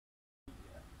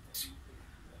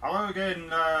Hello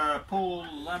again, Paul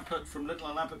Lampert from Little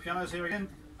Lampert Pianos here again.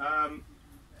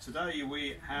 Today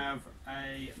we have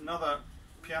another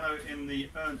piano in the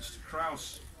Ernst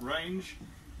Krause range.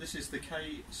 This is the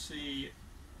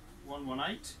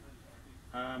KC118,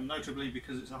 notably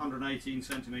because it's 118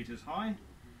 centimeters high.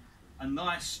 A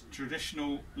nice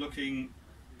traditional looking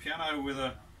piano with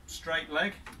a straight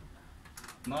leg.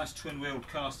 Nice twin-wheeled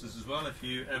casters as well if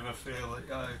you ever feel the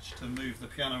urge to move the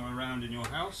piano around in your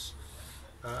house.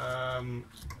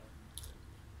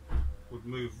 Would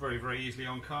move very easily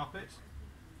on carpet.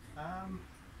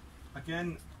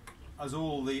 Again, as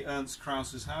all the Ernst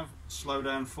Krauses have, slow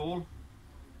down fall.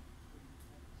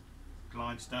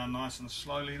 Glides down nice and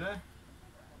slowly there.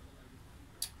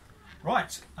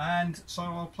 Right, and so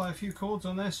I'll play a few chords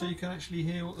on there so you can actually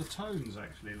hear what the tone's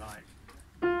actually like.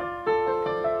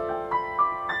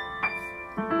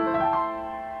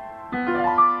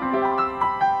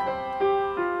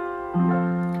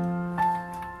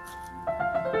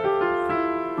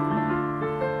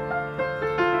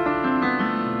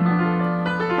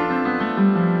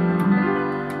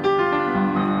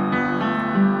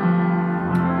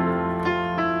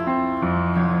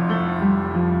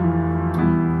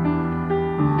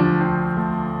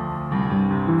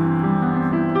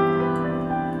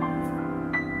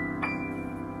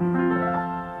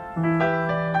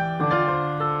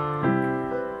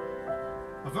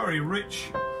 Very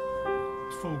rich,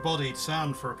 full-bodied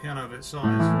sound for a piano of its size.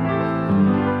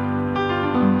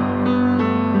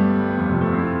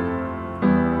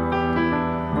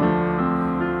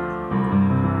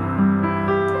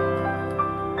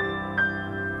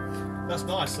 That's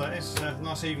nice. That is a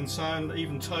nice even sound,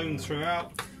 even tone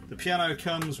throughout. The piano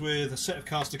comes with a set of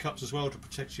caster cups as well to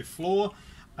protect your floor,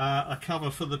 a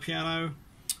cover for the piano,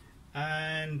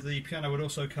 and the piano would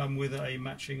also come with a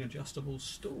matching adjustable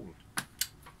stool.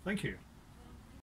 Thank you.